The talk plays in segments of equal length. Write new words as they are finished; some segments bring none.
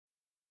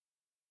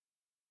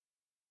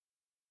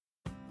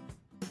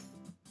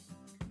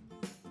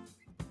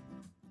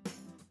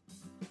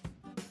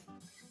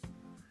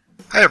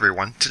Hi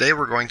everyone, today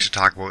we're going to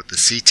talk about the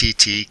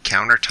CTT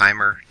counter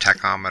timer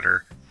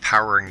tachometer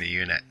powering the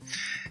unit.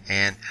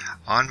 And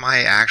on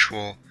my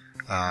actual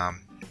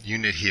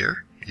unit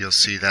here, you'll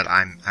see that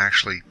I'm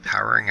actually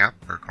powering up,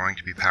 or going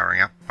to be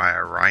powering up, by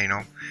a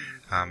Rhino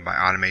by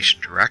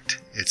Automation Direct.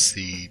 It's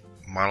the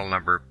model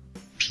number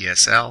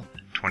PSL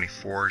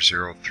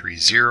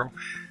 24030,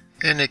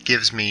 and it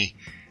gives me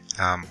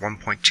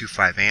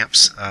 1.25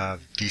 amps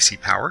of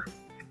DC power,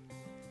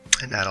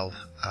 and that'll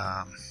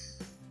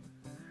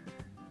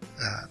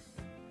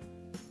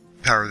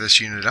power this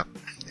unit up.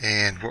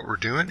 And what we're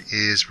doing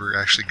is we're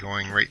actually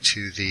going right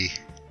to the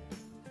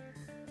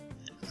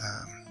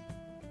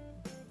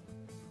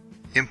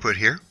input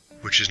here,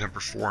 which is number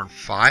 4 and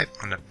 5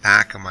 on the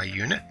back of my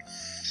unit.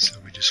 So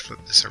we just flip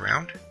this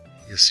around.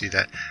 You'll see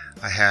that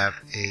I have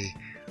a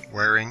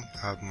wiring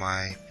of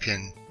my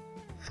pin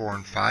 4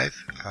 and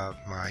 5 of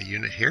my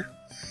unit here.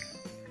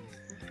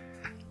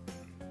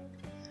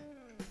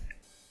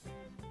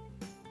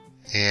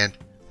 And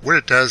what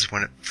it does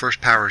when it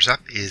first powers up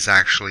is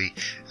actually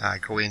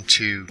go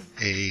into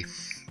a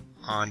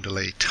on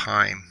delay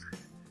time.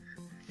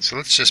 So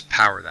let's just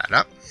power that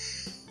up.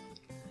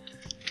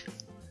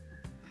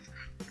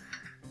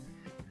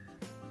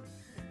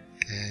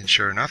 And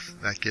sure enough,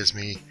 that gives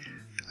me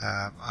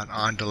an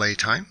on delay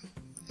time.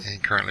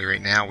 And currently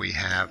right now we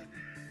have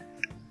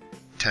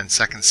 10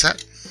 seconds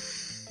set.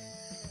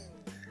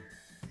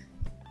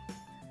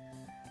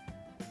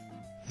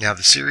 Now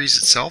the series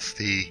itself,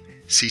 the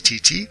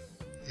CTT,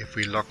 if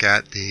we look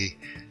at the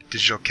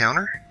digital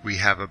counter, we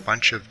have a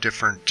bunch of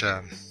different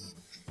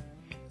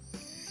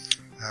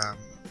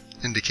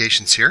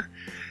indications here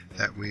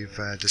that we've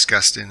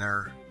discussed in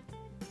our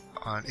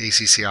on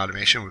ACC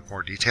automation with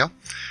more detail.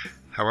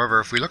 However,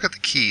 if we look at the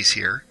keys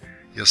here,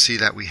 you'll see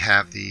that we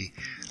have the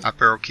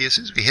up arrow key. As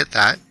soon as we hit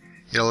that,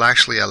 it'll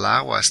actually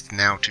allow us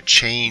now to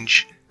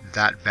change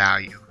that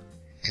value,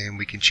 and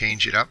we can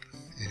change it up.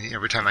 And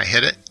every time I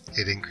hit it,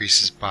 it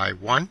increases by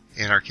 1.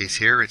 In our case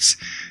here, it's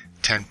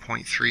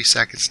 10.3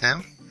 seconds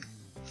now.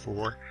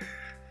 4,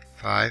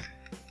 5,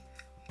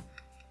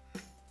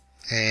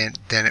 and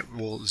then it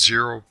will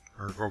zero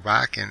or go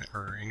back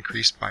or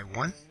increase by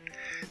 1.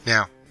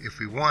 Now, if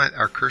we want,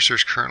 our cursor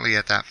is currently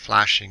at that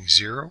flashing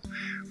 0.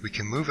 We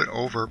can move it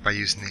over by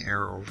using the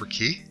arrow over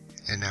key,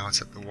 and now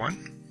it's at the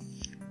 1.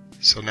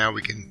 So now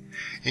we can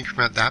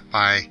increment that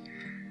by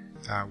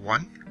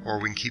 1, or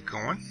we can keep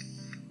going,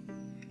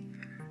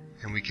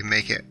 and we can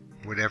make it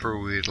whatever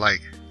we would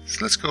like. So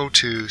let's go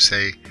to,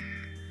 say,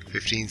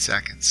 15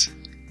 seconds.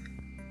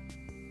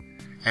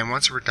 And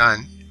once we're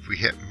done, if we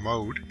hit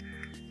mode,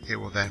 it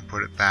will then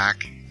put it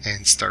back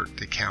and start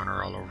the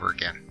counter all over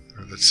again,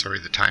 or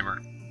the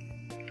timer.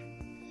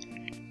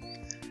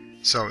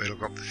 So it'll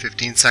go up to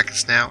 15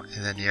 seconds now,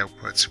 and then the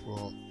outputs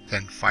will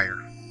then fire.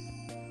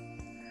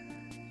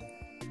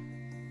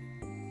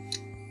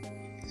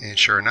 And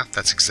sure enough,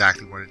 that's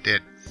exactly what it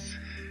did.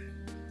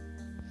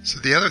 So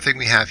the other thing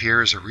we have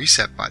here is a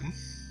reset button.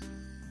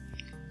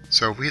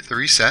 So if we hit the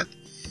reset,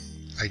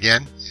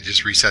 again, it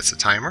just resets the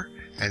timer,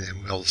 and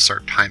then we'll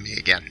start timing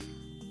again.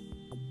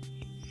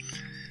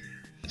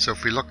 So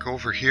if we look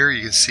over here,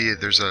 you can see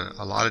there's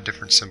a lot of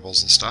different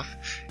symbols and stuff.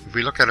 If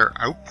we look at our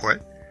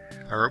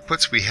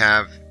outputs, we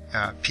have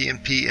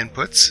PNP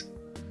inputs,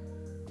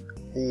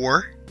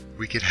 or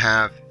we could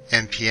have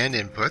NPN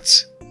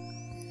inputs,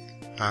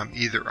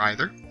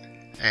 either.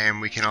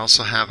 And we can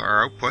also have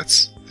our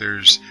outputs.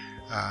 There's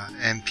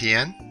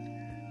NPN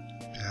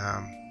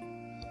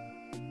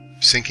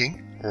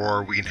syncing,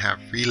 or we can have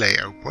relay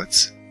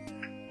outputs,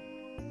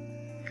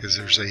 because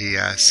there's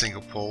a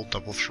single pull,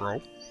 double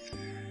throw.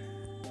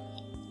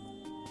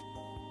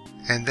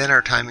 And then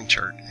our timing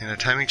chart. And a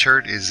timing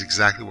chart is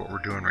exactly what we're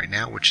doing right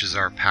now, which is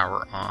our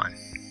power on.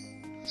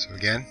 So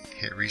again,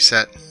 hit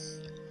reset,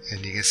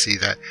 and you can see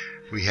that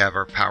we have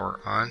our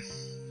power on.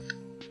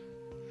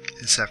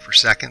 It's set for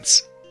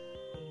seconds.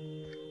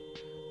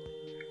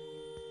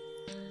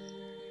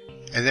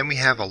 And then we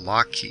have a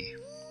lock key.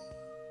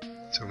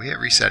 So we hit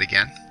reset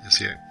again. You'll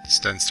see it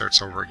then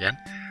starts over again.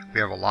 We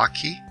have a lock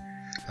key.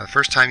 Now, the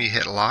first time you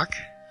hit lock,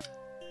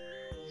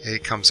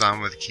 it comes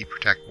on with key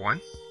protect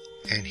 1.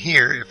 And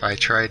here, if I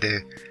try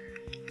to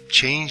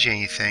change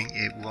anything,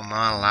 it will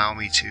not allow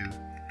me to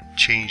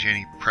change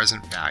any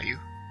present value.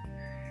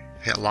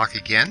 Hit lock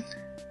again.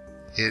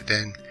 It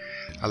then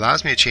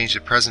allows me to change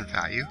the present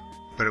value,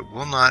 but it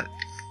will not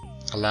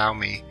allow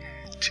me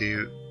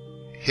to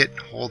hit and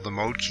hold the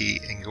mode key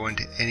and go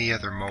into any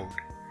other mode.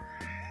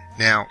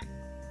 Now,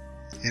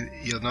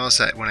 you'll notice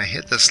that when I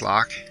hit this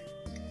lock,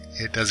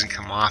 it doesn't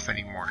come off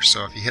anymore.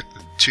 So if you hit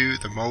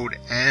the mode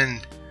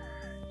and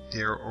the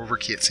arrow over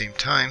key at the same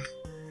time,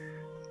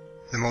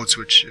 the mode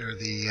switch, or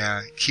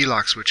the key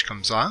lock switch,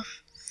 comes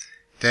off.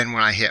 Then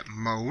when I hit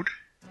mode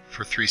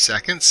for 3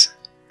 seconds,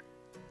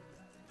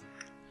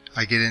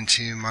 I get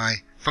into my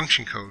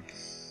function code.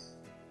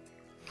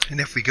 And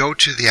if we go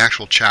to the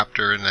actual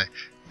chapter in the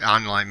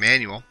online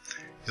manual,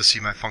 you'll see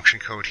my function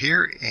code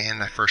here, and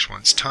the first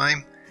one's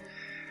time.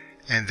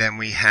 And then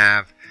we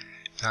have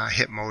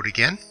hit mode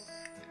again,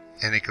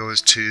 and it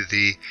goes to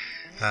the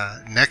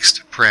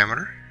next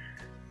parameter,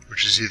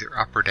 which is either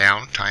up or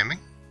down timing.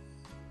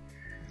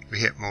 We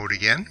hit mode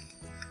again,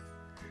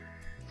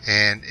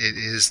 and it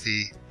is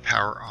the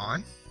power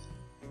on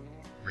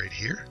right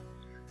here.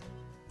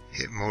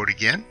 Hit mode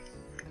again.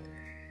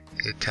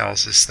 It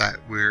tells us that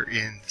we're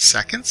in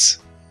seconds.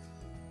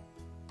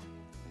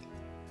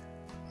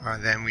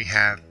 Then we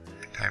have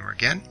timer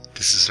again.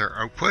 This is our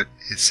output.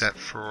 It's set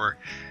for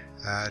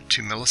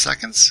 2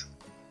 milliseconds.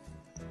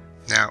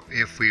 Now,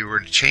 if we were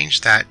to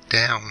change that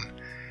down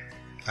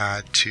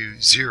to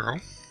 0,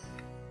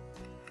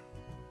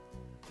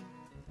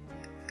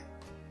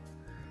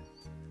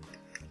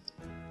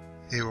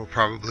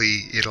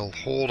 it'll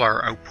hold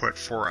our output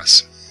for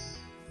us.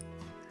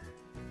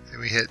 Then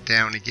we hit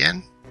down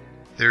again.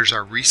 There's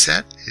our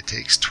reset. It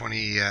takes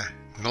 20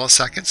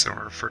 milliseconds in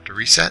order for it to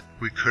reset.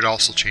 We could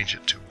also change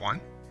it to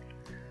 1.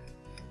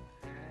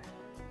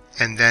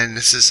 And then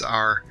this is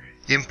our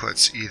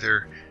inputs,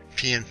 either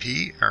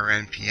PNP or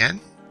NPN.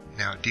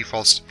 Now it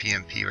defaults to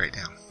PNP right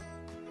now.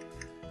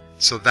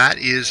 So that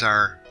is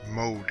our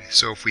mode.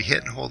 So if we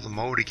hit and hold the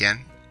mode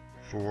again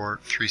for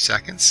 3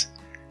 seconds,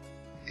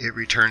 it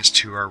returns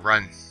to our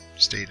run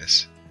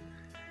status.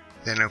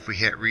 Then if we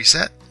hit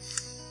reset,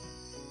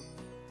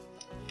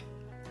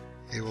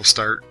 it will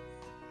start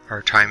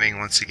our timing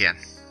once again.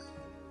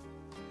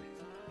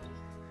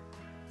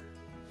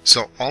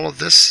 So all of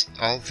this,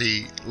 all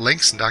the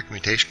links and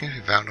documentation can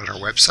be found on our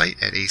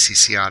website at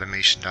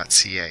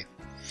accautomation.ca.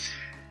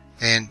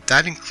 And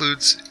that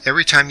includes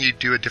every time you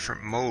do a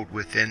different mode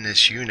within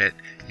this unit,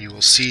 you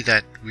will see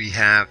that we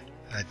have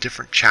a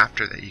different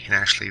chapter that you can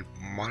actually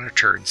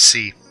monitor and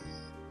see.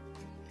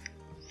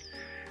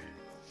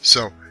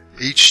 So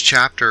each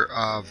chapter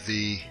of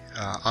the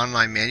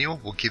online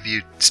manual will give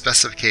you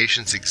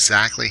specifications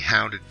exactly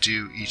how to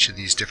do each of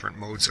these different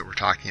modes that we're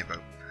talking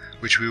about,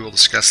 which we will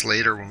discuss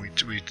later when we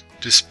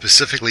just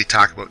specifically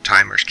talk about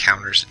timers,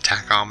 counters, and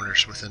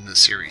tachometers within the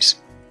series.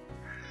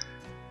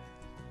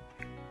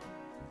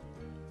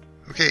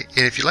 Okay,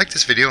 and if you like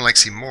this video and like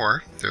to see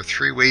more, there are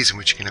 3 ways in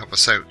which you can help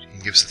us out. You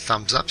can give us a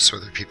thumbs up so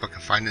other people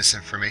can find this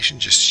information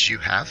just as you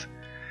have.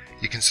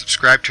 You can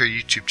subscribe to our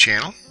YouTube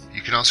channel.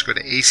 You can also go to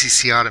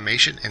ACC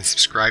Automation and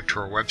subscribe to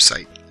our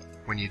website.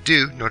 When you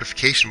do,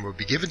 notification will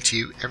be given to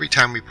you every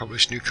time we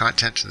publish new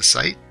content to the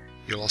site.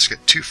 You'll also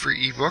get 2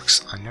 free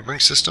ebooks on numbering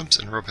systems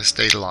and robust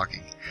data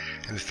logging.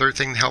 And the third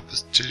thing to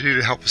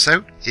help us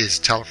out is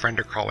tell a friend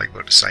or colleague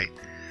about the site.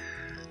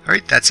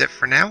 Alright, that's it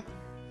for now.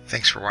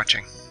 Thanks for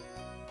watching.